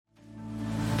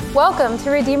Welcome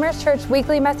to Redeemer's Church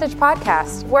Weekly Message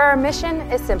Podcast, where our mission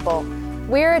is simple.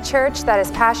 We're a church that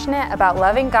is passionate about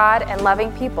loving God and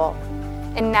loving people.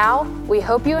 And now, we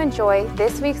hope you enjoy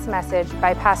this week's message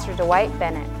by Pastor Dwight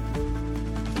Bennett.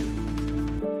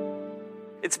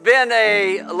 It's been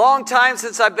a long time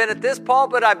since I've been at this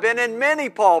pulpit. I've been in many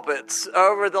pulpits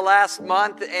over the last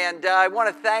month, and I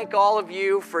want to thank all of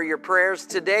you for your prayers.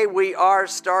 Today we are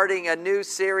starting a new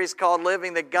series called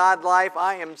Living the God Life.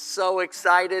 I am so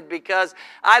excited because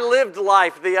I lived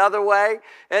life the other way,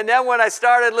 and then when I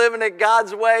started living it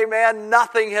God's way, man,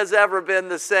 nothing has ever been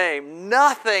the same.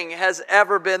 Nothing has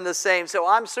ever been the same. So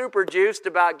I'm super juiced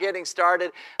about getting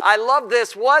started. I love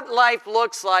this, what life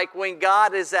looks like when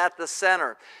God is at the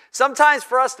center. Sometimes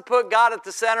for us to put God at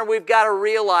the center, we've got to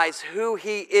realize who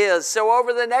He is. So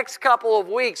over the next couple of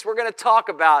weeks, we're going to talk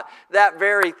about that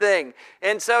very thing.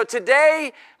 And so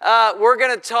today, we're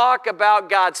going to talk about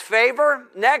God's favor.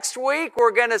 Next week,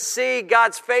 we're going to see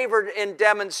God's favor in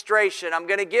demonstration. I'm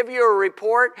going to give you a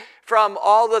report from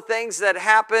all the things that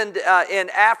happened in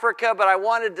Africa, but I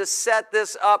wanted to set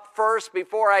this up first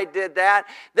before I did that.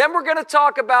 Then we're going to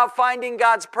talk about finding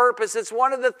God's purpose. It's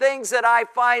one of the things that I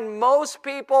find most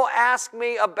people ask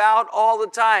me about all the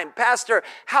time. Pastor,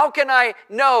 how can I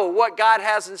know what God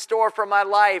has in store for my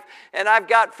life? And I've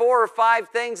got 4 or 5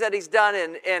 things that He's done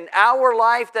in our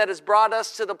life that has brought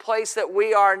us to the place that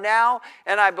we are now,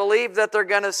 and I believe that they're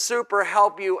going to super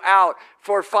help you out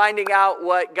for finding out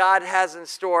what God has in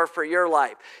store for your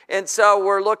life. And so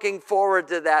we're looking forward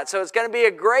to that. So it's going to be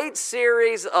a great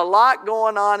series, a lot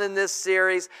going on in this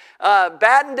series.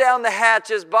 Batten down the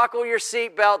hatches, buckle your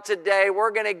seatbelt today.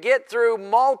 We're going to get through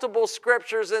multiple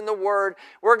scriptures in the Word.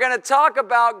 We're going to talk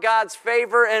about God's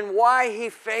favor and why He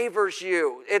favors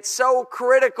you. It's so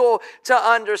critical to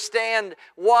understand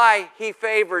why He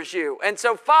favors you. And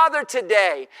so, Father,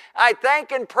 today, I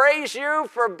thank and praise You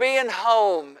for being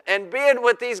home and being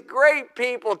with these great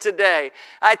people today.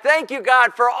 I thank You,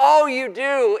 God, for all You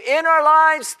do in our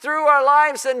lives, through our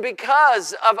lives, and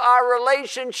because of our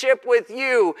relationship with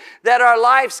You, that our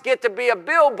lives get to be a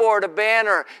billboard, a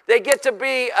banner. They get to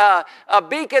be a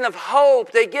beacon of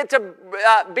hope. They get to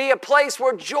be a place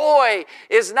where joy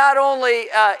is not only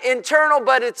internal,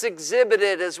 but it's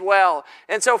exhibited as well.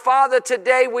 And so, Father,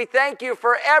 today we thank You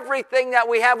for everything that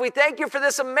we have. We thank You for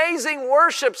this amazing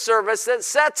worship service that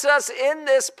sets us in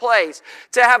this place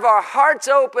to have our hearts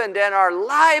opened and our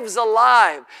lives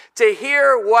alive to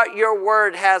hear what Your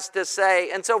Word has to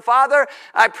say. And so, Father,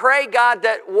 I pray, God,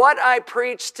 that what I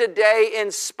preach today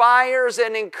inspires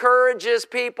and encourages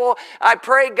people. I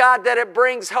pray, God, that it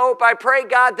brings hope. I pray,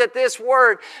 God, that this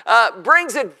Word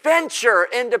brings adventure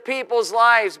into people's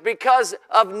lives because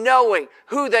of knowing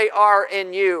who they are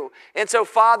in You. And so,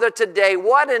 Father, today,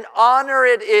 what an honor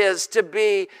it is to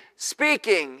be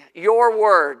speaking Your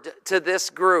Word to this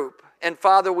group. And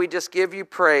Father, we just give You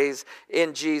praise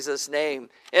in Jesus' name.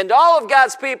 And all of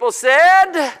God's people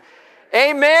said,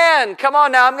 amen. Come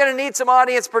on now, I'm going to need some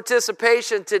audience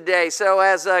participation today. So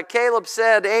as Caleb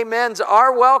said, amens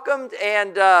are welcomed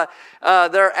and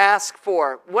they're asked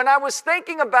for. When I was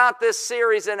thinking about this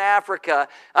series in Africa,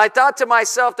 I thought to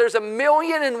myself, there's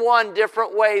 1,000,001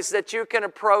 different ways that you can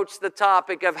approach the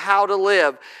topic of how to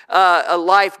live a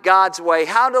life God's way,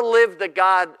 how to live the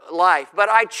God life. But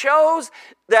I chose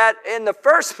that in the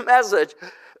first message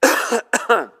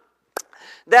that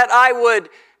I would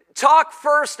talk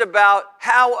first about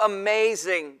how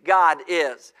amazing God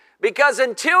is. Because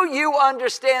until you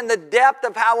understand the depth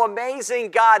of how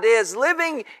amazing God is,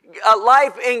 living a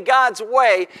life in God's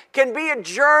way can be a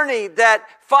journey that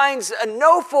finds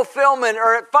no fulfillment,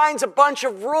 or it finds a bunch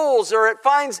of rules, or it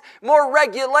finds more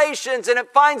regulations, and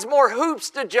it finds more hoops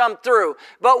to jump through.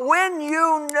 But when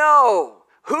you know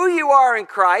who you are in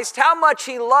Christ, how much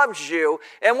He loves you,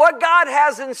 and what God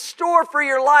has in store for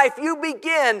your life, you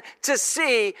begin to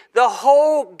see the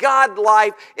whole God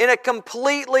life in a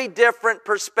completely different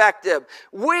perspective.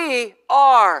 We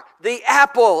are the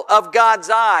apple of God's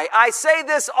eye. I say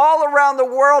this all around the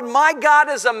world. My God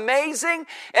is amazing,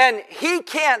 and He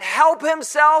can't help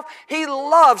Himself. He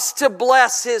loves to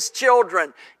bless His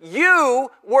children. You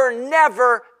were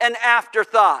never an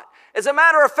afterthought. As a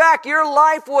matter of fact, your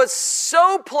life was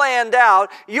so planned out,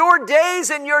 your days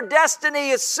and your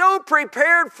destiny is so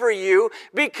prepared for you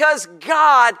because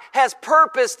God has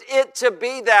purposed it to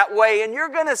be that way. And you're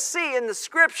going to see in the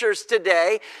scriptures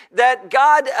today that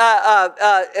God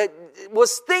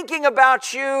was thinking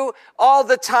about you all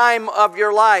the time of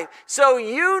your life. So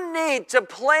you need to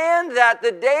plan that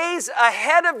the days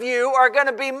ahead of you are going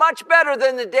to be much better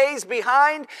than the days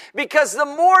behind, because the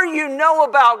more you know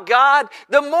about God,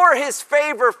 the more His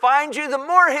favor finds you. The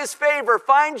more His favor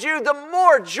finds you, the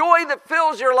more joy that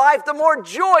fills your life, the more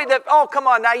joy that, oh, come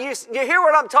on now, you hear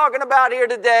what I'm talking about here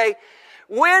today?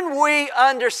 When we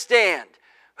understand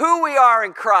who we are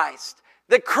in Christ,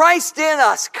 the Christ in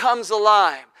us comes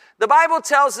alive. The Bible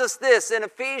tells us this in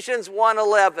Ephesians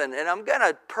 1:11, and I'm going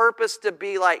to purpose to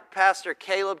be like Pastor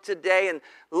Caleb today and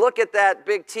look at that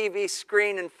big TV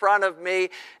screen in front of me.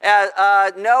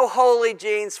 No holy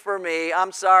jeans for me.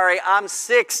 I'm sorry, I'm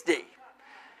 60.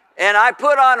 And I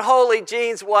put on holy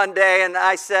jeans one day and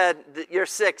I said, you're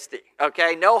 60,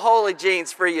 okay? No holy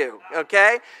jeans for you,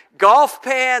 okay? Golf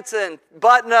pants and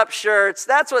button-up shirts,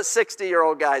 that's what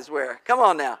 60-year-old guys wear. Come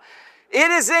on now. It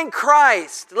is in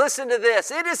Christ, listen to this,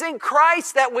 it is in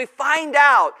Christ that we find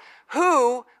out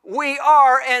who we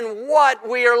are and what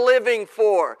we are living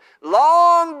for.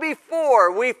 Long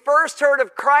before we first heard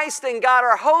of Christ and got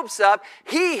our hopes up,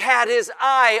 He had His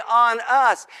eye on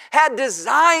us, had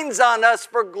designs on us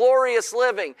for glorious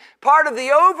living. Part of the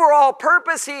overall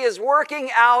purpose He is working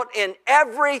out in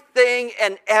everything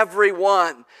and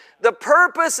everyone. The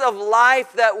purpose of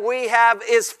life that we have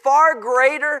is far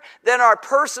greater than our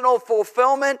personal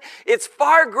fulfillment. It's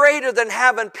far greater than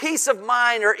having peace of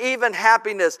mind or even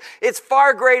happiness. It's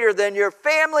far greater than your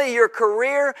family, your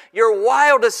career, your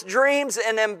wildest dreams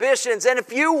and ambitions. And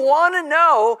if you want to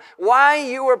know why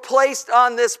you were placed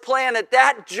on this planet,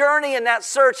 that journey and that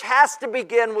search has to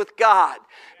begin with God.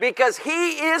 Because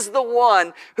He is the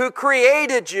one who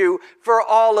created you for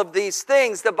all of these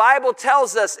things. The Bible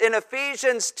tells us in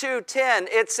Ephesians 2:10,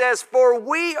 it says, "For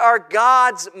we are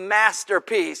God's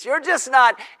masterpiece." You're just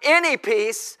not any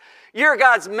piece. You're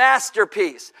God's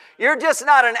masterpiece. You're just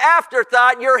not an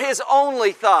afterthought. You're His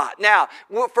only thought. Now,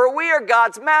 for we are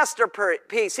God's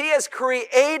masterpiece. He has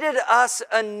created us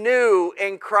anew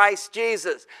in Christ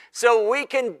Jesus, so we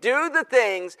can do the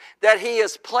things that He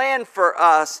has planned for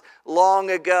us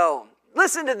long ago.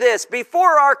 Listen to this.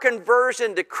 Before our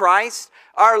conversion to Christ,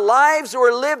 our lives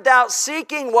were lived out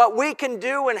seeking what we can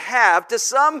do and have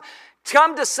to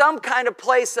come to some kind of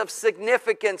place of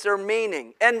significance or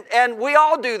meaning. And we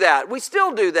all do that. We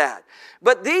still do that.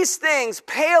 But these things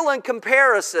pale in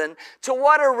comparison to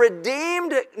what a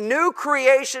redeemed new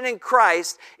creation in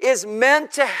Christ is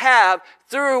meant to have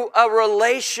through a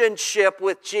relationship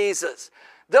with Jesus.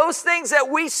 Those things that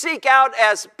we seek out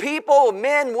as people,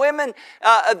 men, women,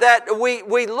 that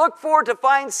we look for to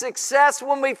find success,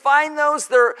 when we find those,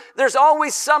 there's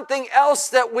always something else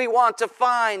that we want to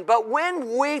find. But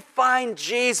when we find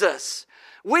Jesus,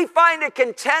 we find a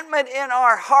contentment in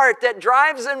our heart that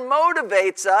drives and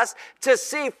motivates us to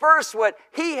see first what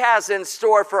He has in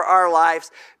store for our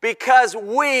lives, because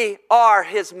we are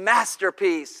His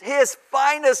masterpiece, His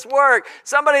finest work.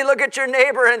 Somebody look at your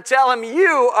neighbor and tell him,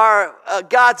 you are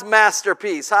God's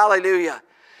masterpiece. Hallelujah.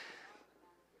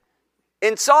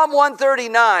 In Psalm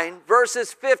 139,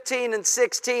 verses 15 and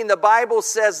 16, the Bible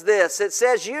says this. It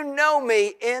says, "You know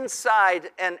me inside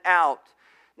and out."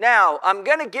 Now, I'm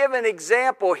going to give an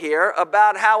example here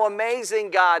about how amazing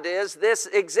God is. This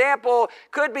example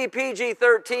could be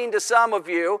PG-13 to some of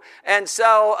you. And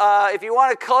so if you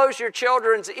want to close your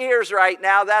children's ears right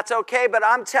now, that's okay. But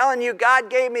I'm telling you, God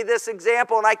gave me this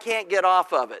example and I can't get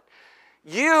off of it.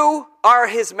 You are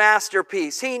His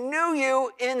masterpiece. He knew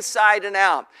you inside and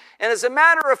out. And as a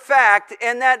matter of fact,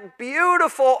 in that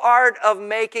beautiful art of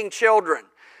making children,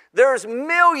 there's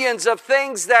millions of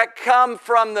things that come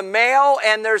from the male,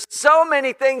 and there's so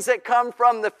many things that come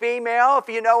from the female, if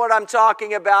you know what I'm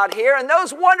talking about here. And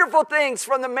those wonderful things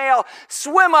from the male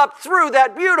swim up through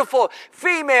that beautiful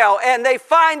female, and they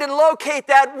find and locate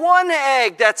that one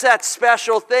egg that's that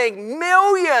special thing.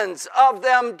 Millions of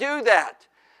them do that.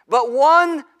 But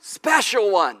one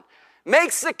special one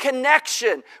makes the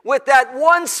connection with that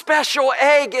one special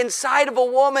egg inside of a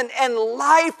woman, and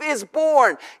life is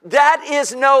born. That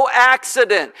is no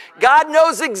accident. God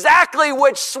knows exactly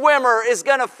which swimmer is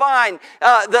going to find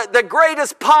the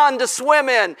greatest pond to swim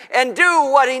in and do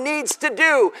what he needs to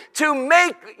do to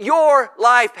make your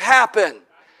life happen.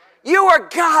 You are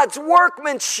God's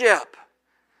workmanship.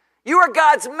 You are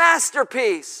God's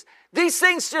masterpiece. These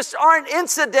things just aren't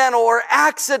incidental or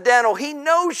accidental. He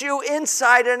knows you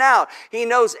inside and out. He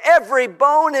knows every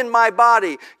bone in my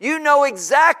body. You know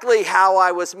exactly how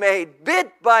I was made,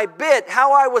 bit by bit,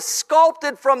 how I was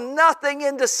sculpted from nothing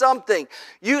into something.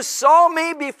 You saw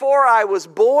me before I was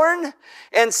born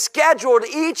and scheduled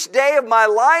each day of my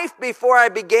life before I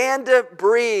began to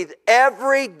breathe.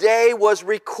 Every day was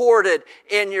recorded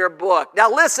in your book. Now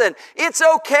listen, it's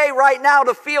okay right now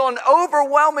to feel an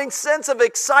overwhelming sense of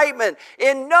excitement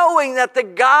in knowing that the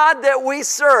God that we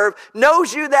serve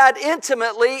knows you that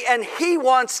intimately, and He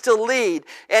wants to lead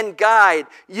and guide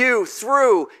you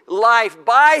through life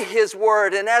by His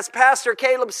Word, and as Pastor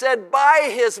Caleb said, by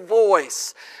His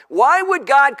voice. Why would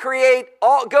God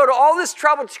go to all this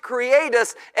trouble to create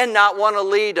us and not want to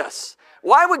lead us?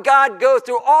 Why would God go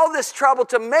through all this trouble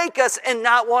to make us and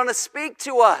not want to speak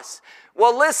to us?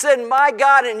 Well, listen, my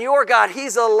God and your God,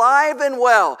 He's alive and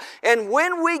well. And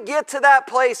when we get to that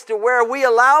place to where we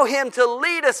allow Him to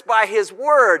lead us by His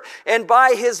Word and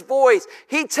by His voice,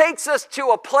 He takes us to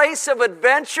a place of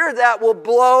adventure that will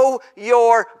blow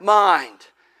your mind.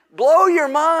 Blow your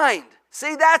mind.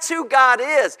 See, that's who God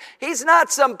is. He's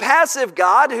not some passive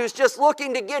God who's just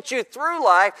looking to get you through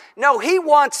life. No, He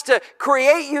wants to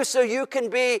create you so you can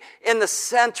be in the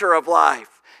center of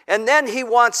life. And then He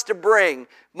wants to bring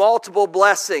multiple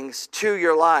blessings to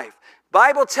your life.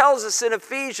 Bible tells us in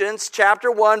Ephesians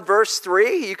chapter 1, verse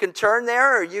 3, you can turn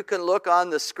there or you can look on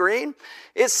the screen.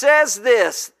 It says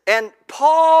this, and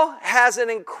Paul has an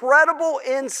incredible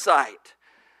insight,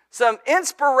 some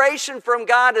inspiration from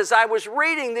God as I was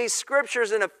reading these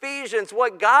scriptures in Ephesians.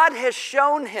 What God has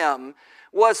shown him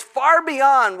was far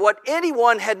beyond what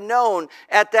anyone had known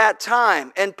at that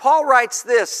time. And Paul writes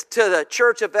this to the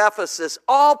church of Ephesus,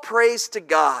 all praise to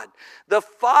God, the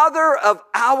Father of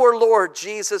our Lord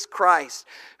Jesus Christ,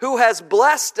 who has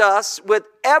blessed us with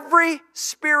every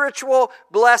spiritual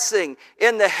blessing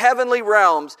in the heavenly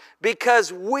realms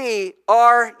because we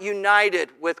are united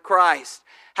with Christ.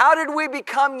 How did we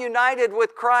become united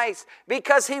with Christ?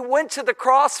 Because He went to the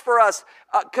cross for us.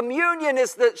 Communion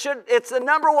it's the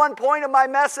number one point of my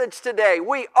message today.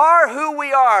 We are who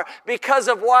we are because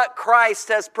of what Christ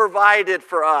has provided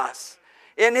for us.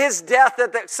 In His death,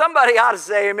 somebody ought to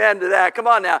say amen to that. Come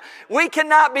on now. We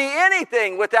cannot be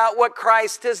anything without what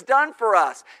Christ has done for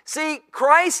us. See,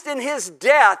 Christ in His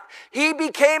death, He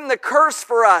became the curse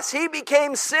for us. He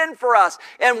became sin for us.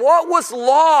 And what was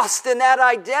lost in that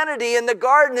identity in the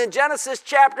garden in Genesis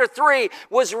chapter 3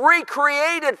 was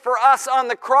recreated for us on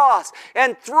the cross.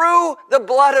 And through the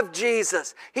blood of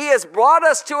Jesus, He has brought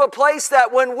us to a place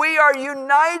that when we are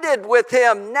united with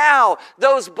Him now,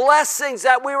 those blessings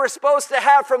that we were supposed to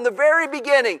have from the very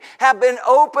beginning have been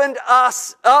opened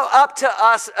up to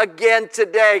us again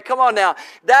today. Come on now.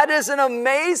 That is an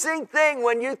amazing thing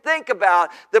when you think about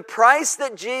the price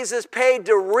that Jesus paid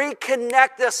to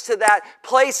reconnect us to that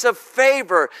place of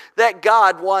favor that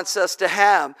God wants us to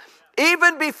have.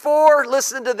 Even before,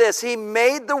 listen to this, He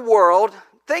made the world.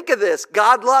 Think of this.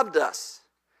 God loved us.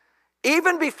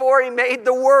 Even before He made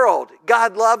the world,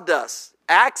 God loved us.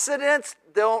 Accidents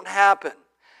don't happen.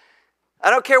 I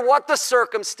don't care what the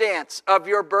circumstance of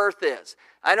your birth is.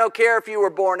 I don't care if you were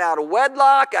born out of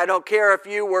wedlock. I don't care if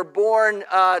you were born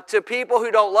to people who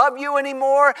don't love you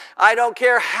anymore. I don't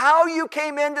care how you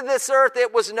came into this earth.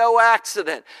 It was no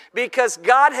accident. Because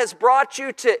God has brought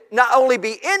you to not only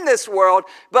be in this world,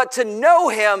 but to know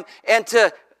Him and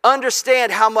to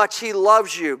understand how much He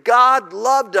loves you. God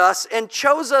loved us and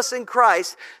chose us in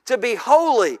Christ to be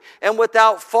holy and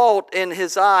without fault in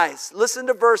His eyes. Listen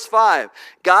to verse 5.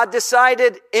 God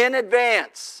decided in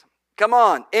advance,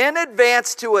 in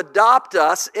advance to adopt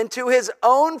us into His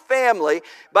own family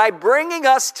by bringing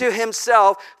us to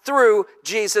Himself through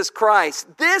Jesus Christ.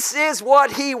 This is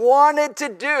what He wanted to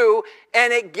do,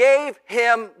 and it gave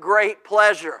Him great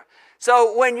pleasure.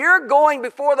 So when you're going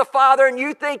before the Father and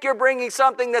you think you're bringing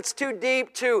something that's too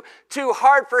deep, too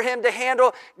hard for Him to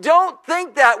handle, don't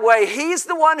think that way. He's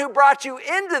the one who brought you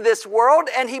into this world,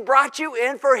 and He brought you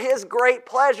in for His great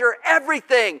pleasure.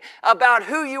 Everything about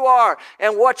who you are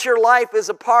and what your life is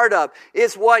a part of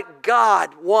is what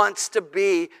God wants to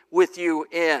be with you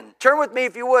in. Turn with me,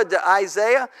 if you would, to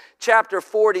Isaiah chapter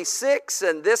 46,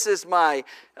 and this is my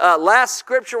last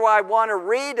scripture I want to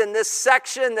read in this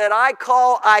section that I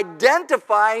call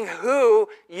identifying who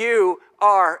you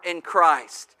are in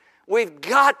Christ. We've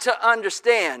got to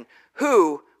understand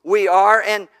who we are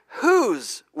and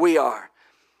whose we are.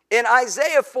 In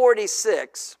Isaiah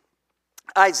 46,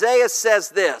 Isaiah says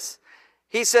this.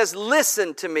 He says,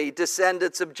 "Listen to me,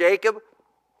 descendants of Jacob,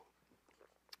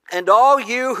 and all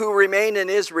you who remain in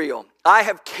Israel. I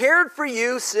have cared for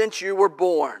you since you were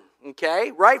born."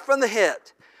 okay? Right from the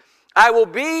hit. I will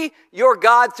be your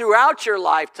God throughout your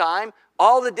lifetime.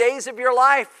 All the days of your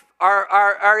life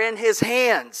are in his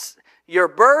hands. Your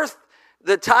birth,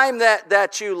 the time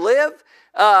that you live,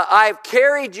 I've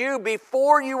carried you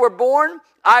before you were born.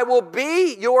 I will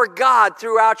be your God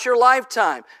throughout your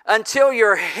lifetime until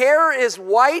your hair is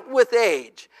white with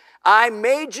age. I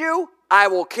made you. I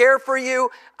will care for you.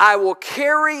 I will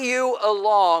carry you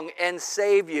along and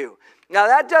save you. Now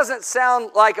that doesn't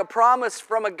sound like a promise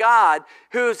from a God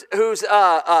who's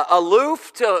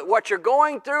aloof to what you're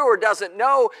going through, or doesn't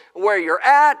know where you're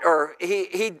at, or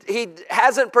he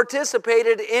hasn't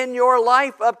participated in your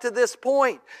life up to this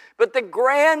point. But the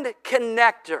grand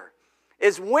connector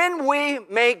is when we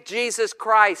make Jesus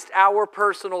Christ our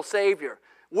personal Savior.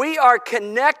 We are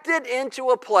connected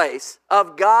into a place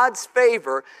of God's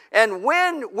favor, and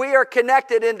when we are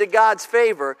connected into God's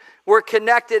favor, we're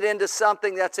connected into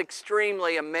something that's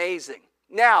extremely amazing.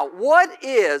 Now, what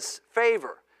is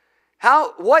favor?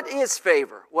 What is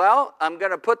favor? Well, I'm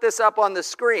going to put this up on the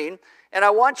screen, and I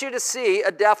want you to see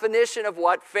a definition of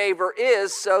what favor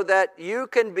is so that you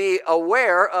can be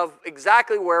aware of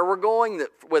exactly where we're going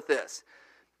with this.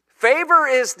 Favor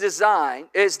is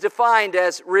defined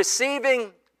as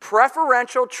receiving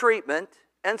preferential treatment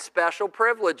and special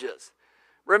privileges.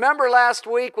 Remember last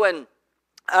week when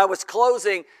I was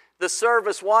closing the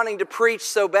service wanting to preach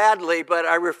so badly, but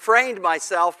I refrained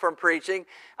myself from preaching,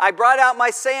 I brought out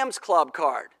my Sam's Club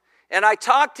card. And I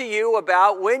talked to you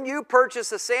about when you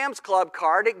purchase a Sam's Club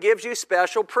card, it gives you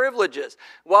special privileges.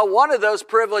 Well, one of those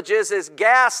privileges is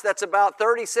gas that's about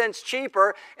 30 cents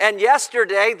cheaper. And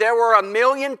yesterday, there were 1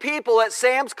 million people at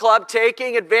Sam's Club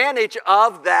taking advantage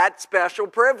of that special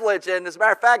privilege. And as a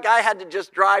matter of fact, I had to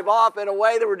just drive off in a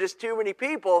way. There were just too many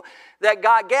people that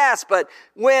got gas. But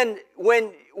when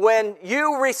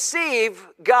you receive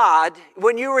God,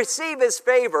 when you receive His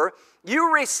favor,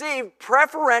 you receive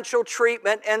preferential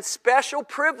treatment and special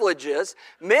privileges,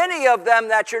 many of them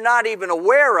that you're not even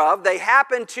aware of. They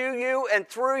happen to you and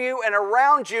through you and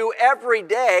around you every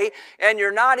day, and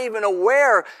you're not even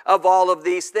aware of all of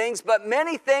these things, but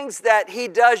many things that He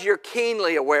does you're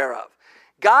keenly aware of.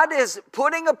 God is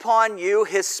putting upon you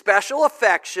His special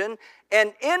affection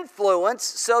and influence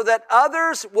so that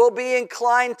others will be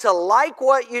inclined to like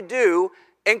what you do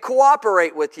and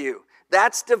cooperate with you.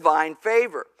 That's divine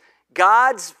favor.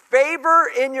 God's favor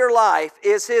in your life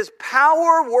is His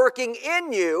power working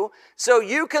in you so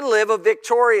you can live a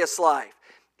victorious life.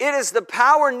 It is the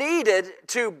power needed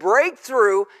to break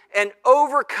through and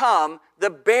overcome the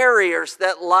barriers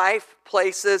that life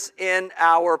places in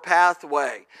our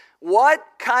pathway. What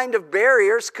kind of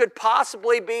barriers could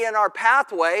possibly be in our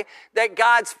pathway that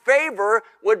God's favor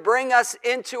would bring us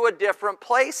into a different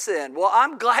place in? Well,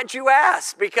 I'm glad you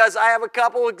asked, because I have a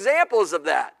couple examples of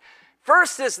that.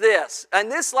 First is this. On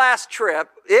this last trip,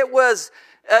 it was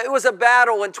a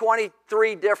battle in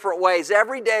 23 different ways.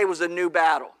 Every day was a new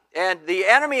battle. And the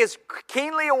enemy is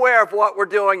keenly aware of what we're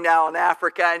doing now in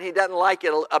Africa, and he doesn't like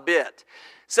it a bit.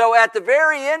 So at the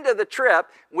very end of the trip,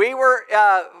 we were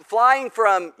flying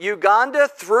from Uganda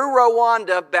through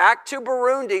Rwanda back to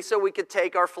Burundi so we could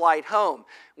take our flight home.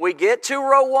 We get to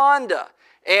Rwanda,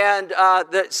 and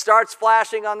that starts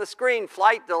flashing on the screen,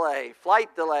 flight delay,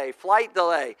 flight delay, flight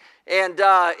delay. And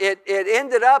it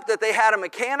ended up that they had a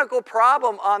mechanical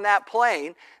problem on that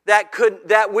plane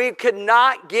that we could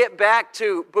not get back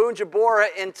to Bujumbura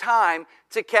in time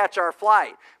to catch our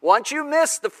flight. Once you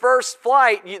miss the first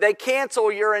flight, they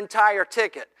cancel your entire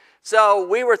ticket. So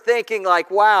we were thinking like,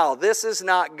 wow, this is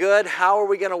not good. How are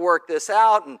we going to work this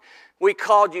out? And we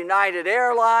called United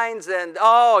Airlines and,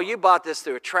 oh, you bought this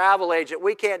through a travel agent.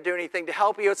 We can't do anything to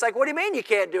help you. It's like, what do you mean you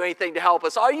can't do anything to help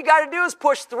us? All you got to do is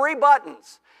push 3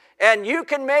 buttons. And you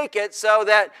can make it so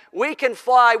that we can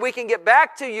get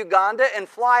back to Uganda and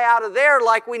fly out of there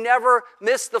like we never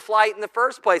missed the flight in the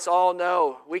first place. Oh,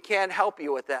 no, we can't help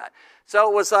you with that. So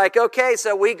it was like, okay,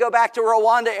 so we go back to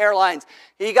Rwanda Airlines.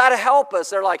 You got to help us.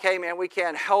 They're like, hey, man, we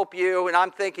can't help you. And I'm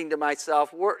thinking to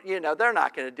myself, they're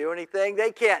not going to do anything.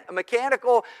 They can't. A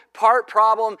mechanical part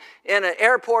problem in an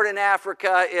airport in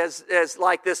Africa is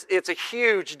like this. It's a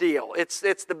huge deal. It's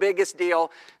the biggest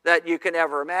deal that you can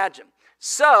ever imagine.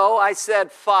 So I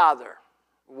said, Father,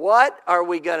 what are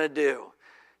we going to do?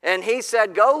 And he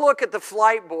said, go look at the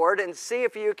flight board and see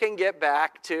if you can get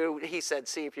back to, he said,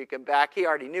 see if you can back. He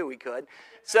already knew we could.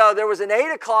 So there was an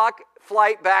 8 o'clock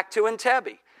flight back to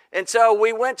Entebbe. And so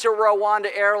we went to Rwanda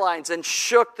Airlines and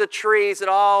shook the trees and,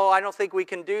 I don't think we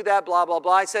can do that, blah, blah,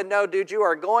 blah. I said, no, dude, you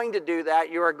are going to do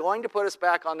that. You are going to put us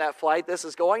back on that flight. This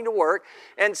is going to work.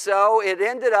 And so it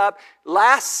ended up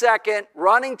last second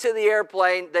running to the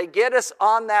airplane. They get us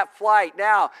on that flight.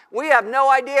 Now, we have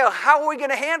no idea how are we going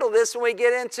to handle this when we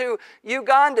get into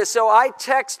Uganda. So I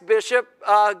text Bishop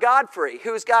Godfrey,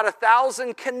 who's got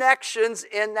 1,000 connections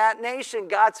in that nation.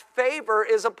 God's favor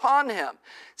is upon him.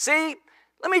 See,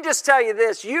 let me just tell you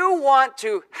this. You want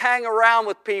to hang around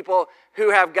with people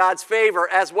who have God's favor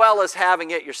as well as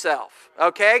having it yourself,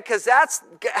 okay? Because that's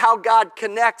how God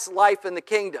connects life in the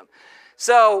kingdom.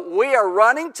 So we are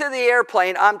running to the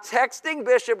airplane. I'm texting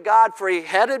Bishop Godfrey,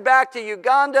 headed back to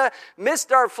Uganda,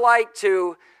 missed our flight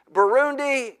to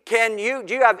Burundi.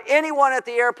 Do you have anyone at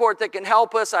the airport that can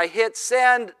help us? I hit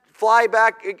send, fly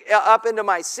back up into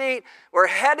my seat. We're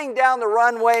heading down the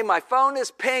runway. My phone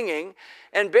is pinging.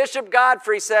 And Bishop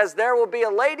Godfrey says, there will be a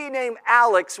lady named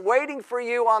Alex waiting for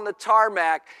you on the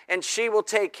tarmac, and she will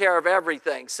take care of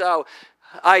everything. So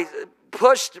I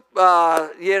pushed,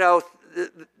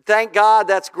 thank God,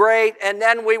 that's great. And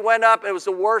then we went up. It was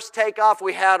the worst takeoff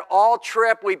we had all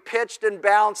trip. We pitched and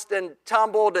bounced and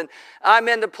tumbled. And I'm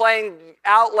in the plane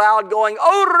out loud going,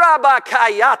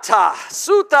 Orabakayata,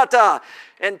 Sutata.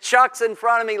 And Chuck's in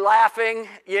front of me laughing,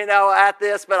 at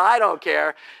this, but I don't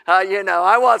care.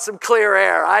 I want some clear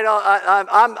air.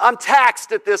 I'm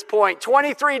taxed at this point.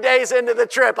 23 days into the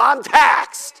trip, I'm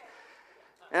taxed.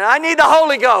 And I need the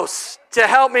Holy Ghost to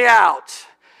help me out.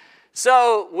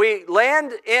 So we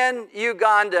land in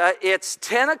Uganda. It's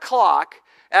 10 o'clock.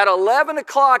 At 11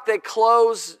 o'clock, they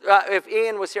close. If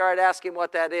Ian was here, I'd ask him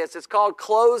what that is. It's called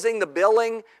closing the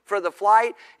billing for the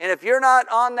flight. And if you're not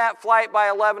on that flight by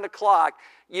 11 o'clock,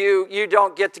 you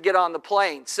don't get to get on the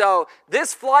plane. So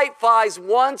this flight flies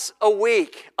once a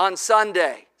week on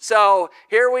Sunday. So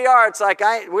here we are. It's like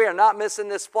we are not missing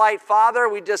this flight. Father,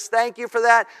 we just thank you for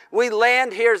that. We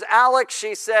land. Here's Alex.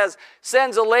 She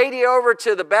sends a lady over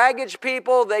to the baggage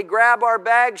people. They grab our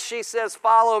bags. She says,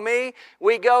 follow me.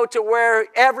 We go to where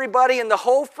everybody in the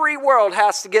whole free world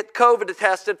has to get COVID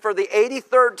tested for the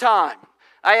 83rd time.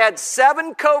 I had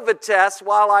 7 COVID tests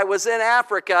while I was in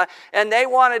Africa, and they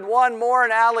wanted one more,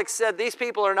 and Alex said, these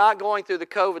people are not going through the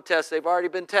COVID test. They've already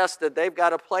been tested. They've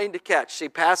got a plane to catch. She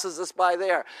passes us by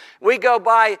there. We go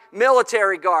by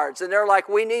military guards, and they're like,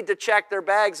 we need to check their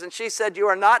bags. And she said, you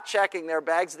are not checking their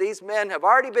bags. These men have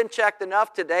already been checked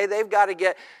enough today. They've got to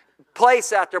get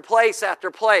place after place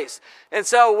after place. And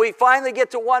so we finally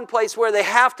get to one place where they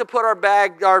have to put our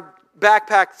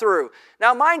backpack through.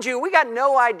 Now, mind you, we got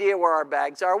no idea where our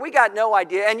bags are. We got no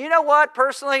idea. And you know what?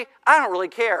 Personally, I don't really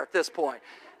care at this point.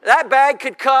 That bag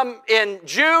could come in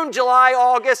June, July,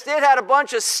 August. It had a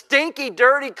bunch of stinky,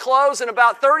 dirty clothes and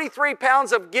about 33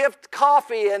 pounds of gift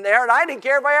coffee in there, and I didn't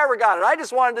care if I ever got it. I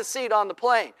just wanted a seat on the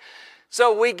plane.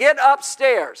 So we get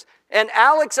upstairs, and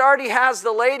Alex already has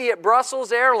the lady at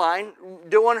Brussels Airlines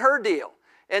doing her deal.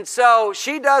 And so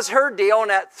she does her deal, and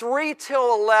at 3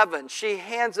 till 11, she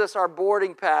hands us our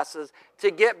boarding passes to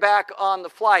get back on the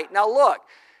flight. Now look,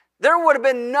 there would have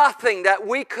been nothing that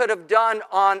we could have done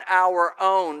on our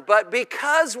own. But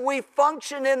because we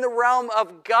function in the realm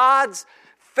of God's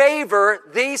favor,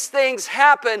 these things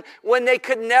happen when they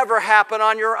could never happen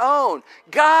on your own.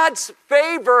 God's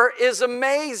favor is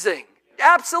amazing,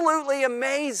 absolutely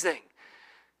amazing.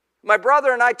 My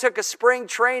brother and I took a spring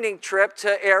training trip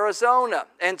to Arizona,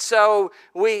 and so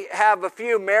we have a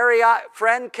few Marriott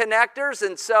friend connectors,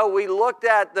 and so we looked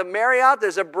at the Marriott.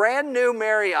 There's a brand new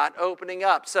Marriott opening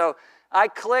up, so I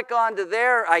click onto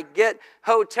there. I get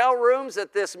hotel rooms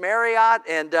at this Marriott,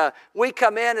 and we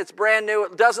come in. It's brand new.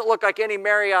 It doesn't look like any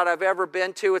Marriott I've ever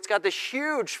been to. It's got this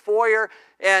huge foyer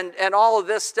and all of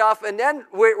this stuff. And then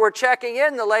we're checking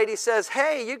in. The lady says,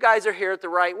 hey, you guys are here at the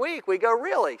right week. We go,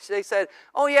 really? They said,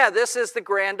 oh, yeah, this is the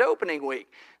grand opening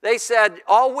week. They said,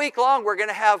 all week long, we're going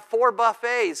to have 4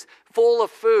 buffets full of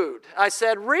food. I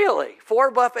said, really? 4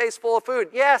 buffets full of food?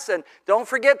 Yes, and don't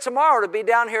forget tomorrow to be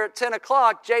down here at 10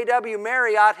 o'clock. J.W.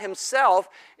 Marriott himself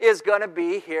is going to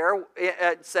be here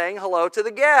saying hello to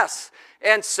the guests.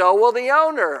 And so will the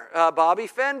owner, Bobby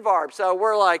Fenvarb. So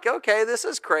we're like, okay, this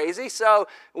is crazy. So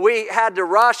we had to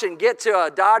rush and get to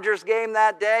a Dodgers game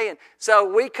that day. And so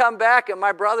we come back, and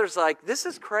my brother's like, this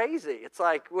is crazy. It's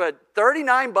like, what,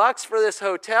 $39 for this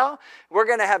hotel? We're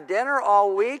going to have dinner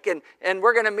all week, and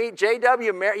we're going to meet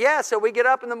J.W. Marriott. Yeah, so we get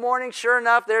up in the morning. Sure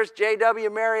enough, there's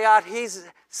J.W. Marriott. He's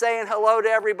saying hello to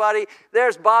everybody.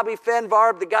 There's Bobby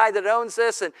Fenvarb, the guy that owns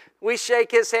this, and we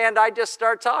shake his hand. I just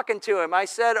start talking to him. I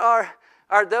said,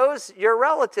 are those your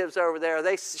relatives over there?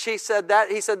 She said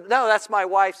that. He said, no, that's my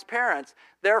wife's parents.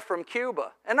 They're from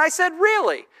Cuba. And I said,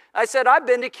 really? I said, I've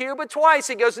been to Cuba twice.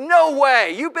 He goes, no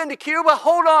way. You've been to Cuba?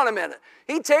 Hold on a minute.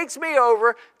 He takes me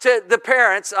over to the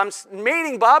parents. I'm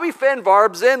meeting Bobby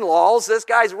Finvarb's in-laws. This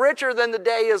guy's richer than the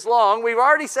day is long. We've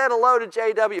already said hello to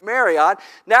J.W. Marriott.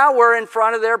 Now we're in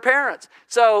front of their parents.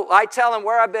 So I tell them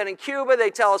where I've been in Cuba.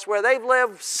 They tell us where they've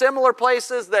lived, similar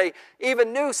places. They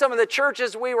even knew some of the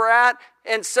churches we were at.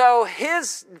 And so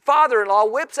his father-in-law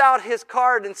whips out his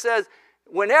card and says,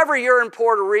 whenever you're in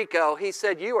Puerto Rico, he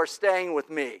said, you are staying with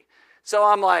me. So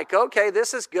I'm like, okay,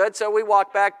 this is good. So we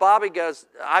walk back. Bobby goes,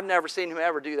 I've never seen him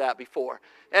ever do that before.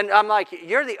 And I'm like,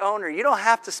 you're the owner. You don't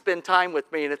have to spend time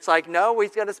with me. And it's like, no,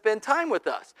 he's going to spend time with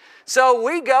us. So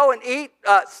we go and eat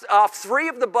off 3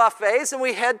 of the buffets, and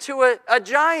we head to a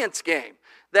Giants game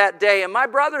that day. And my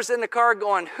brother's in the car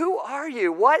going, who are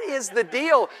you? What is the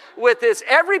deal with this?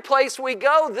 Every place we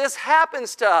go, this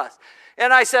happens to us.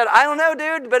 And I said, I don't know,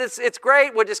 dude, but it's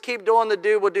great. We'll just keep doing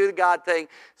we'll do the God thing.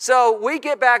 So we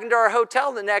get back into our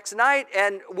hotel the next night,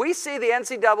 and we see the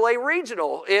NCAA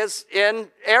Regional is in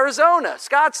Arizona,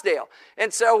 Scottsdale.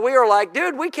 And so we were like,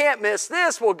 dude, we can't miss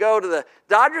this. We'll go to the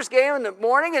Dodgers game in the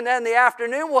morning, and then in the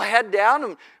afternoon we'll head down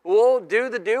and we'll do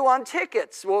the due on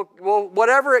tickets. We'll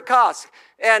whatever it costs.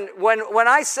 And when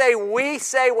I say we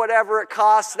say whatever it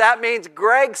costs, that means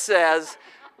Greg says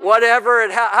whatever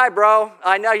it... Hi, bro.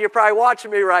 I know you're probably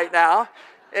watching me right now.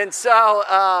 And so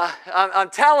I'm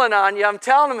telling on you. I'm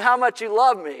telling them how much you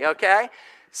love me, okay?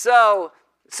 So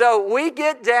we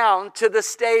get down to the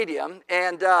stadium,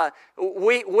 and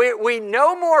we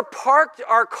no more parked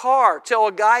our car till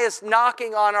a guy is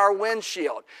knocking on our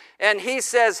windshield. And he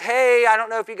says, hey, I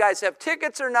don't know if you guys have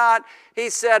tickets or not.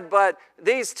 He said, but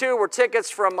these 2 were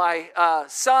tickets from my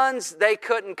sons. They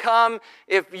couldn't come.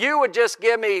 If you would just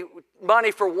give me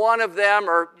money for one of them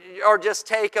or just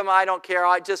take them, I don't care.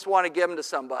 I just want to give them to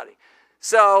somebody.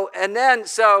 So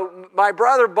my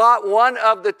brother bought one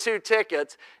of the 2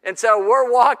 tickets. And so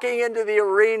we're walking into the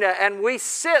arena, and we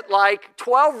sit like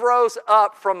 12 rows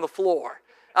up from the floor.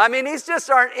 I mean, these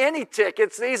just aren't any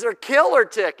tickets. These are killer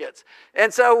tickets.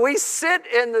 And so we sit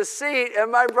in the seat,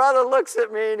 and my brother looks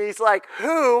at me, and he's like,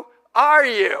 who are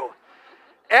you?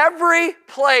 Every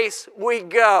place we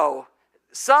go,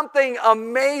 something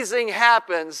amazing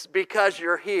happens because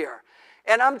you're here.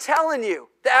 And I'm telling you,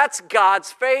 that's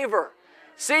God's favor.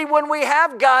 See, when we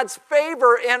have God's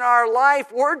favor in our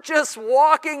life, we're just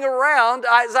walking around.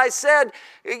 As I said,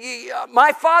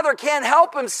 my Father can't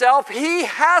help himself. He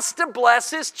has to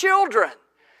bless his children.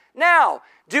 Now,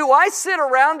 do I sit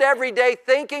around every day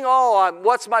thinking,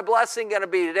 what's my blessing going to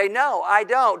be today? No, I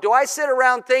don't. Do I sit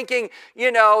around thinking,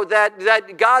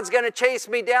 that God's going to chase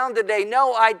me down today?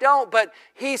 No, I don't. But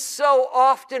he so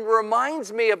often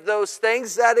reminds me of those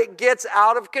things that it gets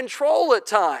out of control at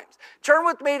times. Turn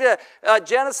with me to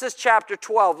Genesis chapter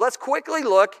 12. Let's quickly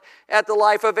look at the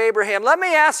life of Abraham. Let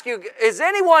me ask you, is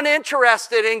anyone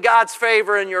interested in God's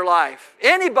favor in your life?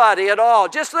 Anybody at all?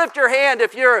 Just lift your hand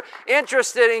if you're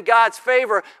interested in God's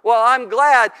favor. Well, I'm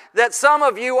glad that some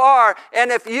of you are.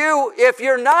 And if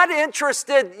you're not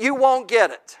interested, you won't get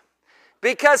it.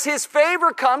 Because his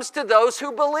favor comes to those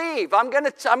who believe. I'm going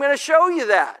to show you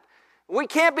that. We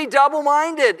can't be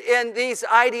double-minded in these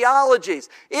ideologies.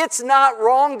 It's not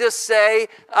wrong to say,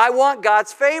 I want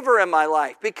God's favor in my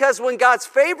life. Because when God's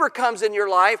favor comes in your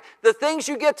life, the things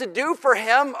you get to do for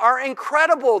him are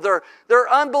incredible.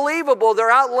 They're unbelievable.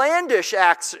 They're outlandish,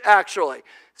 actually.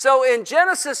 So in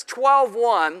Genesis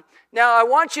 12:1, now I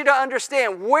want you to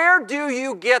understand, where do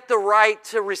you get the right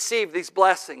to receive these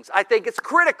blessings? I think it's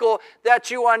critical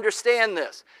that you understand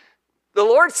this. The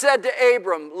Lord said to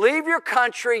Abram, leave your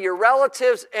country, your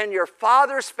relatives, and your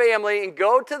father's family, and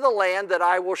go to the land that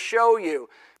I will show you.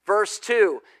 Verse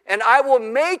 2, and I will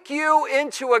make you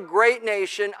into a great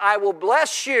nation. I will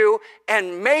bless you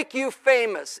and make you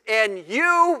famous. And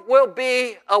you will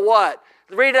be a what?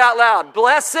 Read it out loud.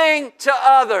 Blessing to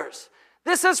others.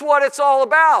 This is what it's all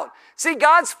about. See,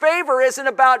 God's favor isn't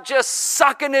about just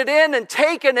sucking it in and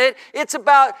taking it. It's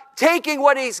about taking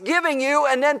what he's giving you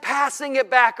and then passing it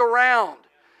back around.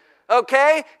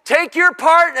 Okay? Take your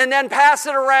part and then pass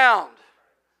it around.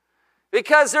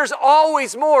 Because there's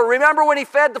always more. Remember when he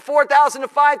fed the 4,000 to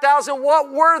 5,000?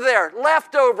 What were there?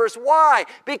 Leftovers. Why?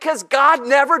 Because God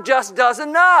never just does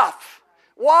enough.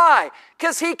 Why?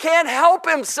 Because he can't help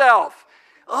himself.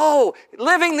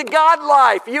 Living the God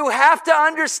life, you have to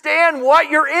understand what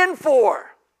you're in for.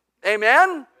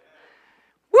 Amen?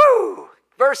 Woo!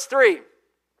 Verse 3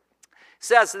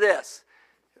 says this.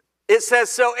 It says,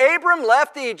 so Abram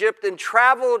left Egypt and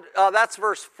traveled, that's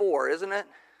verse 4, isn't it?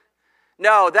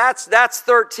 No, that's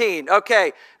 13.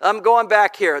 Okay, I'm going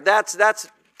back here. That's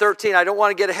 13. I don't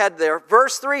want to get ahead there.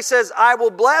 Verse 3 says, I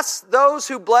will bless those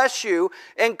who bless you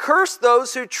and curse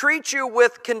those who treat you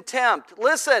with contempt.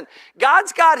 Listen,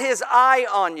 God's got his eye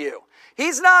on you.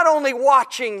 He's not only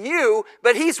watching you,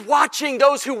 but he's watching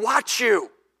those who watch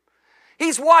you.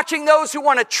 He's watching those who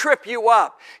want to trip you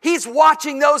up. He's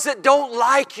watching those that don't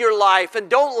like your life and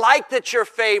don't like that you're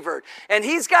favored. And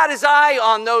he's got his eye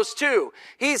on those too.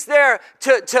 He's there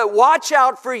to watch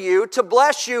out for you, to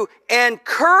bless you, and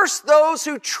curse those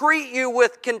who treat you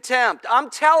with contempt. I'm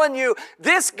telling you,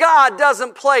 this God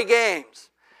doesn't play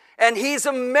games. And he's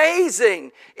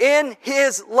amazing in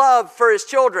his love for his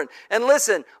children. And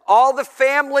listen, all the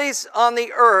families on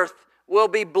the earth will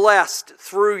be blessed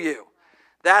through you.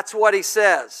 That's what he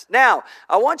says. Now,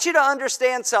 I want you to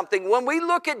understand something. When we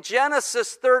look at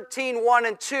Genesis 13, 1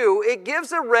 and 2, it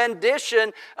gives a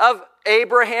rendition of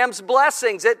Abraham's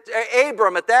blessings.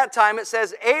 Abram, at that time, it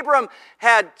says Abram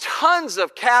had tons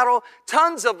of cattle,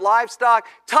 tons of livestock,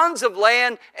 tons of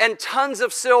land, and tons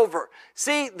of silver.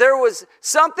 See, there was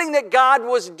something that God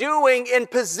was doing in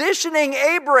positioning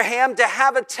Abraham to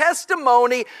have a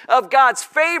testimony of God's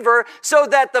favor so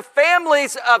that the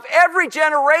families of every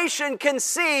generation can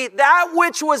see that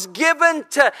which was given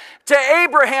to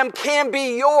Abraham can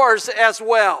be yours as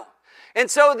well. And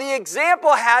so the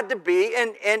example had to be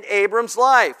in Abram's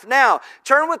life. Now,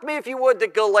 turn with me, if you would, to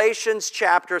Galatians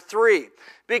chapter 3.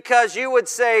 Because you would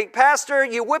say, Pastor,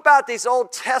 you whip out these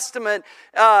Old Testament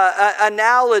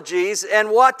analogies,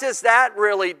 and what does that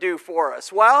really do for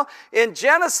us? Well, in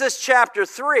Genesis chapter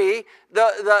 3,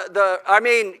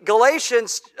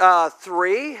 Galatians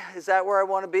 3, is that where I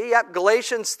want to be? Yep,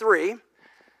 Galatians 3.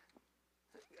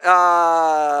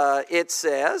 It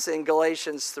says in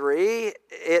Galatians 3,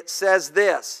 it says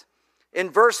this, in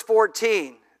verse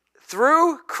 14,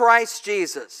 through Christ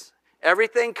Jesus,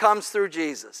 everything comes through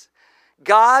Jesus.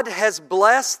 God has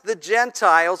blessed the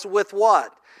Gentiles with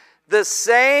what? The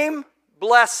same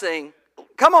blessing.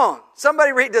 Come on,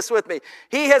 somebody read this with me.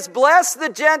 He has blessed the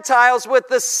Gentiles with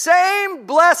the same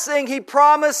blessing he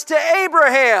promised to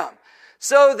Abraham,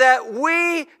 so that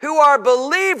we who are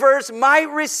believers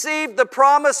might receive the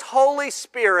promised Holy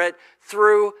Spirit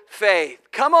through faith.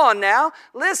 Come on now,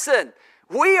 listen.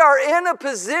 We are in a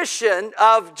position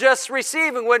of just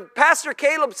receiving. When Pastor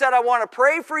Caleb said, I want to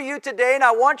pray for you today and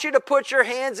I want you to put your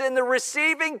hands in the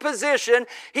receiving position,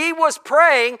 he was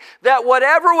praying that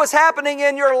whatever was happening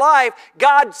in your life,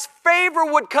 God's favor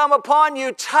would come upon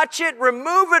you, touch it,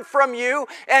 remove it from you,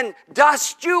 and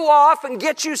dust you off and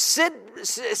get you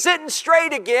sitting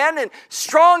straight again and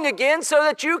strong again so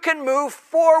that you can move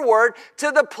forward to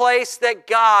the place that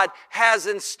God has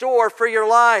in store for your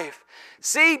life.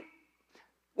 See,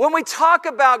 when we talk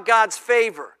about God's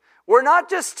favor, we're not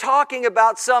just talking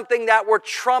about something that we're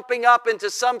trumping up into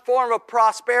some form of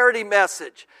prosperity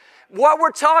message. What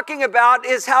we're talking about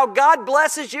is how God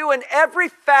blesses you in every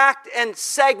fact and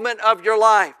segment of your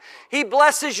life. He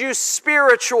blesses you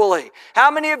spiritually.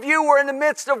 How many of you were in the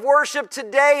midst of worship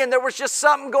today and there was just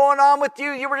something going on with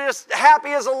you? You were just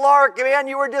happy as a lark, man.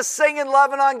 You were just singing,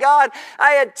 loving on God.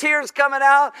 I had tears coming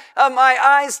out of my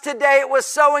eyes today. It was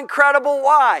so incredible.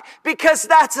 Why? Because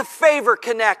that's a favor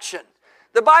connection.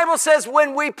 The Bible says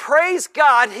when we praise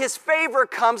God, His favor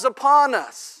comes upon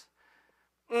us.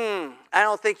 I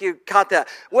don't think you caught that.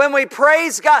 When we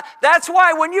praise God, that's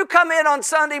why when you come in on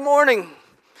Sunday morning,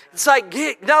 it's like,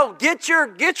 get your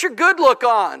good look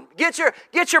on. Get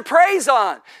your praise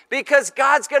on. Because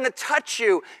God's going to touch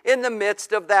you in the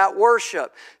midst of that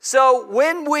worship. So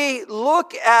when we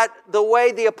look at the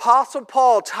way the Apostle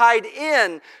Paul tied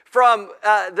in from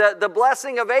the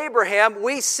blessing of Abraham,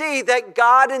 we see that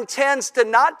God intends to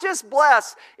not just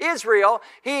bless Israel,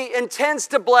 He intends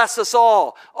to bless us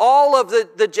all of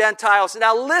the Gentiles.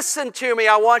 Now listen to me,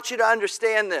 I want you to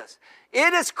understand this.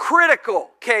 It is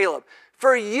critical, Caleb,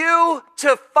 for you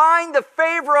to find the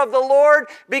favor of the Lord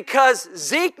because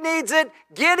Zeke needs it,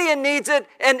 Gideon needs it,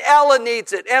 and Ella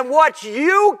needs it. And what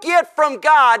you get from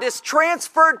God is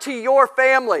transferred to your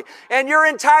family and your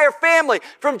entire family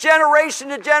from generation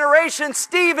to generation.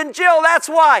 Steve and Jill, that's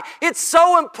why it's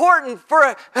so important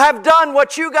for have done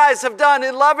what you guys have done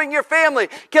in loving your family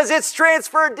because it's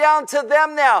transferred down to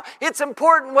them now. It's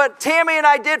important what Tammy and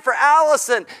I did for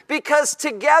Allison because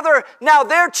together now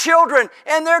their children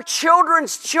and their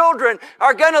children's children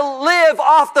are going to live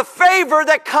off the favor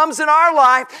that comes in our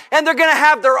life, and they're going to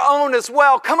have their own as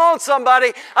well. Come on,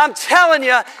 somebody. I'm telling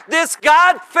you, this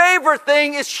God favor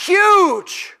thing is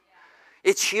huge.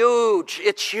 It's huge.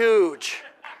 It's huge.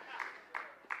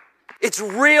 It's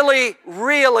really,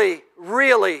 really,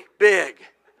 really big.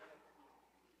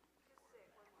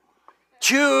 It's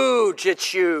huge. It's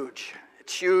huge.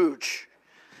 It's huge.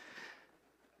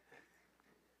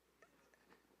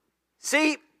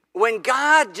 See, when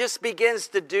God just begins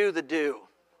to do the do,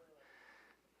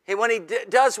 and when he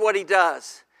does what he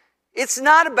does, it's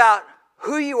not about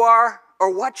who you are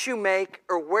or what you make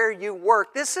or where you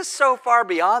work. This is so far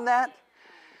beyond that.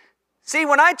 See,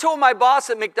 when I told my boss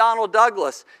at McDonnell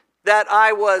Douglas that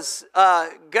I was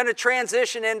going to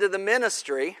transition into the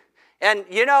ministry, and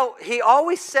you know, he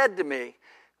always said to me,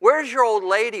 "Where's your old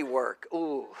lady work?"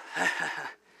 Ooh.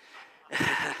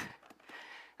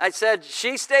 I said,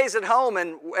 "She stays at home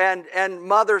and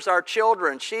mothers our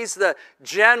children. She's the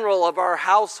general of our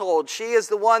household. She is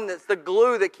the one that's the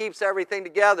glue that keeps everything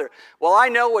together." "Well, I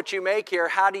know what you make here.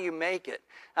 How do you make it?"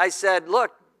 I said,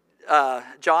 "Look,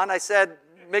 John," I said,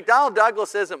 "McDonnell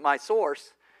Douglas isn't my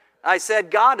source." I said,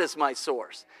 "God is my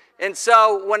source." And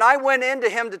so when I went into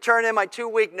him to turn in my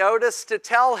 2-week notice to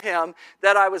tell him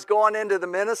that I was going into the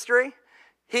ministry,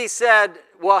 he said,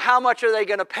 "Well, how much are they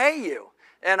going to pay you?"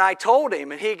 And I told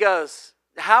him, and he goes,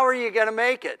 "How are you going to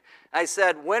make it?" I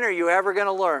said, "When are you ever going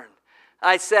to learn?"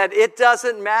 I said, "It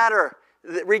doesn't matter.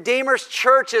 The Redeemer's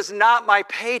Church is not my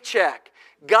paycheck.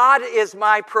 God is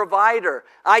my provider.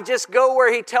 I just go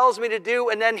where he tells me to do,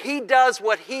 and then he does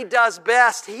what he does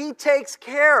best. He takes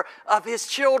care of his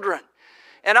children."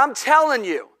 And I'm telling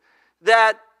you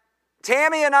that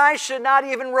Tammy and I should not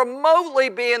even remotely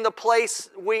be in the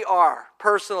place we are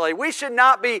personally. We should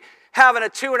not be having a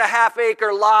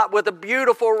 2.5-acre lot with a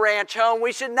beautiful ranch home.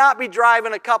 We should not be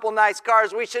driving a couple nice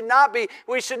cars. We should not be,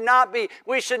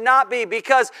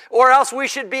 because, or else we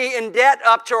should be in debt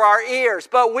up to our ears.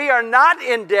 But we are not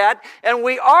in debt, and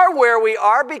we are where we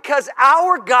are because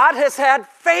our God has had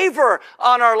favor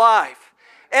on our life.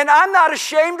 And I'm not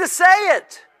ashamed to say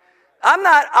it. I'm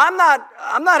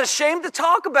not ashamed to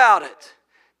talk about it.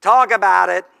 Talk about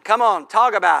it. Come on,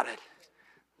 talk about it.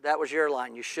 That was your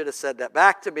line. You should have said that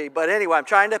back to me. But anyway, I'm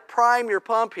trying to prime your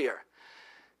pump here.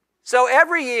 So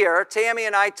every year, Tammy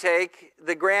and I take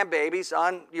the grandbabies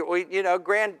on,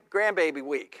 grandbaby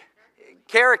week.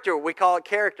 We call it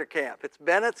character camp. It's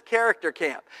Bennett's character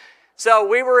camp. So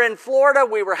we were in Florida.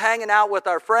 We were hanging out with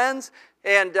our friends.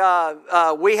 And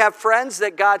we have friends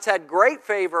that God's had great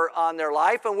favor on their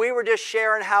life. And we were just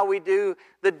sharing how we do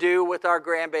with our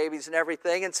grandbabies and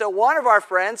everything. And so one of our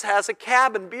friends has a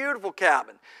cabin, beautiful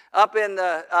cabin, up in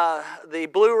the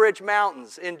Blue Ridge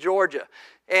Mountains in Georgia.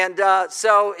 And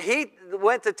so he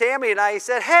went to Tammy and I, he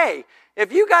said, "Hey,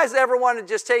 if you guys ever want to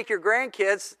just take your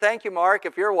grandkids," thank you, Mark,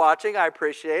 if you're watching, I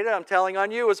appreciate it. I'm telling on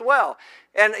you as well.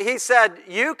 And he said,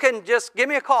 "You can just give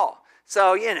me a call."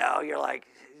 So, you're like,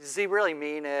 does he really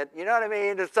mean it? You know what I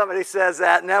mean? If somebody says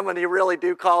that, and then when you really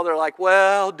do call, they're like,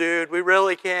 "Well, dude, we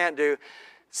really can't do."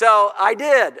 So I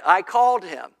did. I called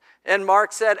him. And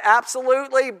Mark said,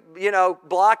 "Absolutely,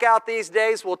 block out these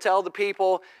days. We'll tell the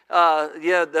people,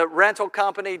 the rental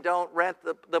company, don't rent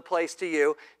the place to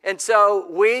you." And so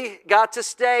we got to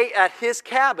stay at his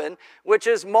cabin, which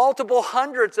is multiple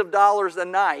hundreds of dollars a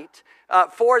night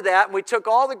for that. And we took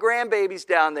all the grandbabies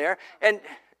down there. And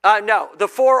no, the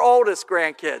 4 oldest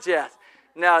grandkids, yes.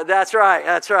 No, that's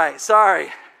right.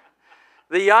 Sorry.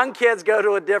 The young kids go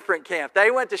to a different camp. They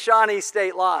went to Shawnee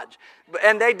State Lodge,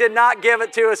 and they did not give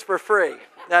it to us for free.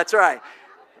 That's right.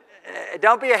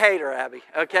 Don't be a hater, Abby,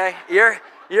 okay?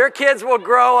 Your kids will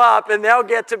grow up, and they'll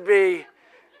get to be...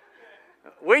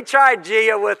 We tried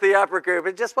Gia with the upper group.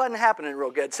 It just wasn't happening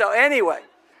real good. So anyway...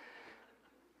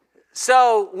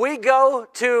 So we go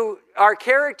to our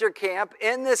character camp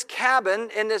in this cabin,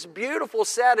 in this beautiful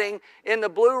setting in the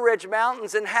Blue Ridge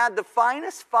Mountains, and had the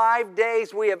finest 5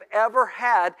 days we have ever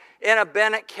had in a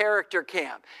Bennett character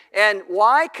camp. And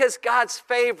why? Because God's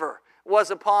favor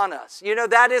was upon us.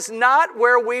 That is not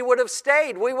where we would have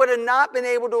stayed. We would have not been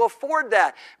able to afford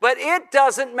that. But it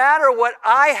doesn't matter what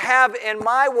I have in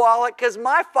my wallet because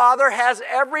my Father has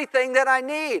everything that I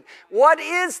need. What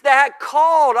is that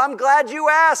called? I'm glad you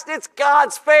asked. It's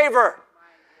God's favor.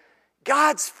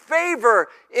 God's favor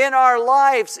in our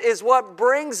lives is what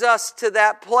brings us to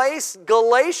that place.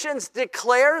 Galatians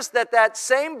declares that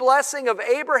same blessing of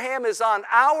Abraham is on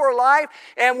our life.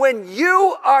 And when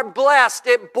you are blessed,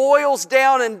 it boils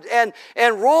down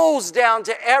and rolls down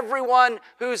to everyone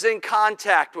who's in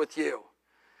contact with you.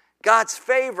 God's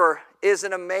favor is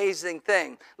an amazing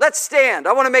thing. Let's stand.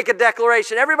 I want to make a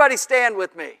declaration. Everybody stand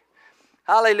with me.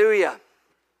 Hallelujah.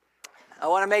 I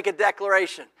want to make a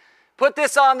declaration. Put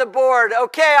this on the board.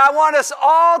 Okay, I want us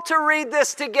all to read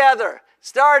this together.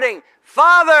 Starting,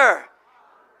 Father,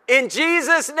 in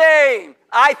Jesus' name,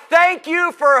 I thank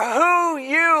you for who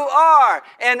you are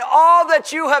and all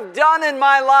that you have done in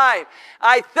my life.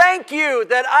 I thank you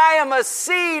that I am a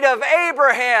seed of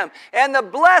Abraham, and the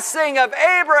blessing of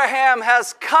Abraham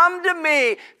has come to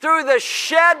me through the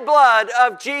shed blood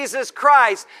of Jesus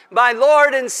Christ, my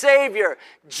Lord and Savior.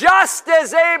 Just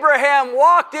as Abraham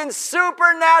walked in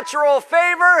supernatural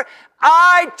favor,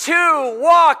 I too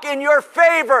walk in your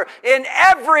favor in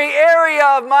every area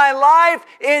of my life.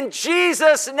 In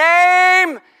Jesus'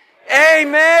 name,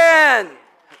 amen.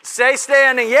 Stay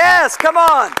standing. Yes, come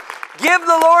on. Give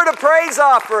the Lord a praise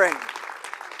offering.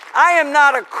 I am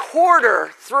not a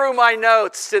quarter through my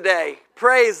notes today.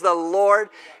 Praise the Lord.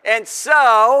 And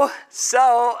so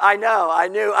I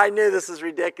knew this is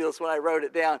ridiculous when I wrote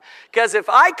it down. Because if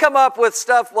I come up with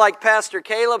stuff like Pastor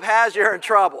Caleb has, you're in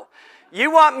trouble. You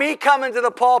want me coming to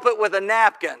the pulpit with a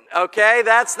napkin, okay?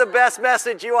 That's the best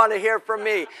message you want to hear from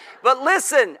me. But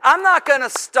listen, I'm not going to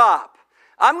stop.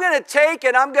 I'm going to take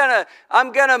and I'm going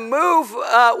to move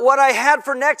what I had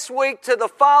for next week to the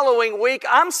following week.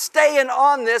 I'm staying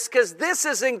on this because this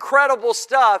is incredible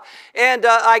stuff. And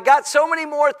I got so many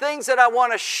more things that I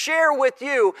want to share with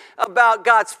you about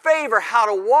God's favor, how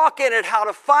to walk in it, how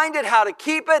to find it, how to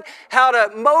keep it, how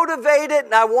to motivate it.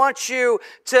 And I want you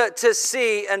to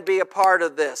see and be a part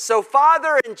of this. So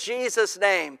Father, in Jesus'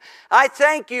 name, I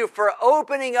thank you for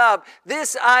opening up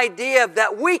this idea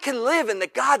that we can live in the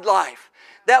God life.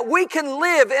 That we can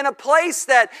live in a place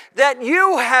that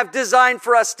you have designed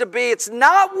for us to be. It's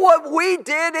not what we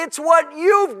did, it's what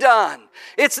you've done.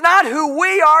 It's not who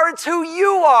we are, it's who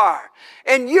you are.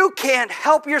 And you can't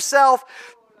help yourself.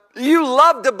 You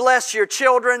love to bless your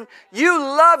children. You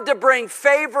love to bring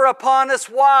favor upon us.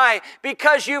 Why?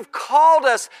 Because you've called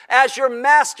us as your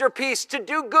masterpiece to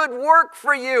do good work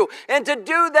for you. And to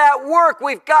do that work,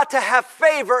 we've got to have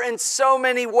favor in so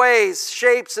many ways,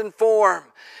 shapes, and form.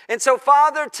 And so,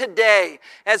 Father, today,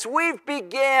 as we've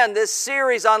began this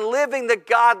series on living the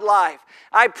God life,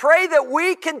 I pray that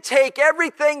we can take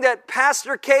everything that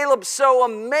Pastor Caleb so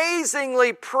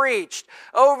amazingly preached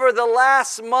over the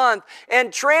last month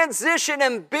and transition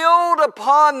and build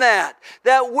upon that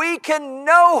we can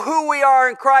know who we are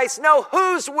in Christ, know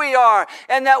whose we are,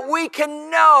 and that we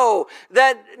can know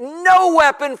that no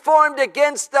weapon formed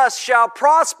against us shall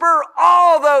prosper.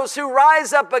 All those who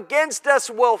rise up against us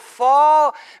will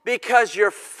fall because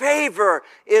your favor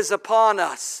is upon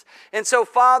us. And so,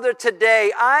 Father,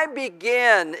 today I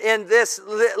begin in this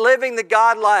living the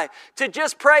God life to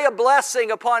just pray a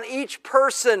blessing upon each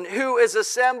person who is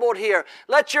assembled here.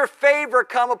 Let your favor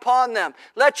come upon them.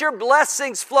 Let your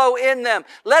blessings flow in them.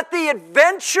 Let the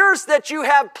adventures that you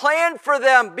have planned for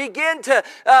them begin to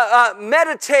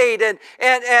meditate and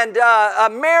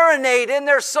marinate in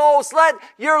their souls. Let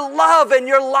your love and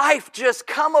your life just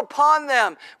come upon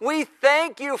them. We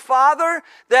thank you, Father,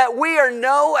 that we are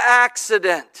no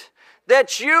accident.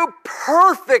 That you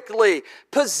perfectly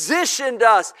positioned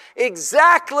us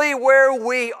exactly where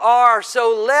we are.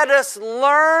 So let us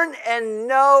learn and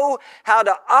know how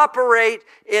to operate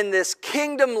in this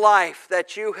kingdom life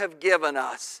that you have given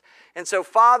us. And so,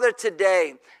 Father,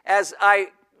 today, as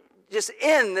I just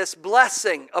end this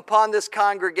blessing upon this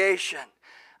congregation,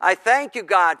 I thank you,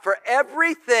 God, for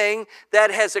everything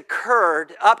that has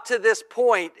occurred up to this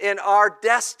point in our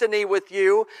destiny with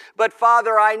you. But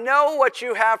Father, I know what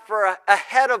you have for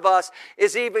ahead of us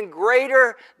is even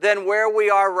greater than where we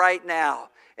are right now.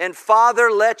 And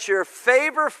Father, let your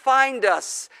favor find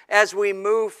us as we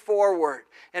move forward.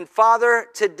 And Father,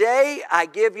 today I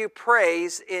give you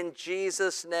praise in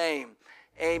Jesus' name.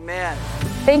 Amen.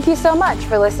 Thank you so much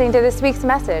for listening to this week's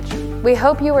message. We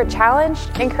hope you were challenged,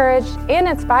 encouraged, and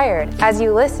inspired as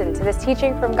you listen to this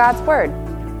teaching from God's Word.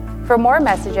 For more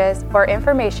messages or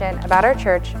information about our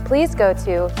church, please go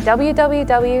to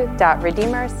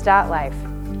www.redeemers.life.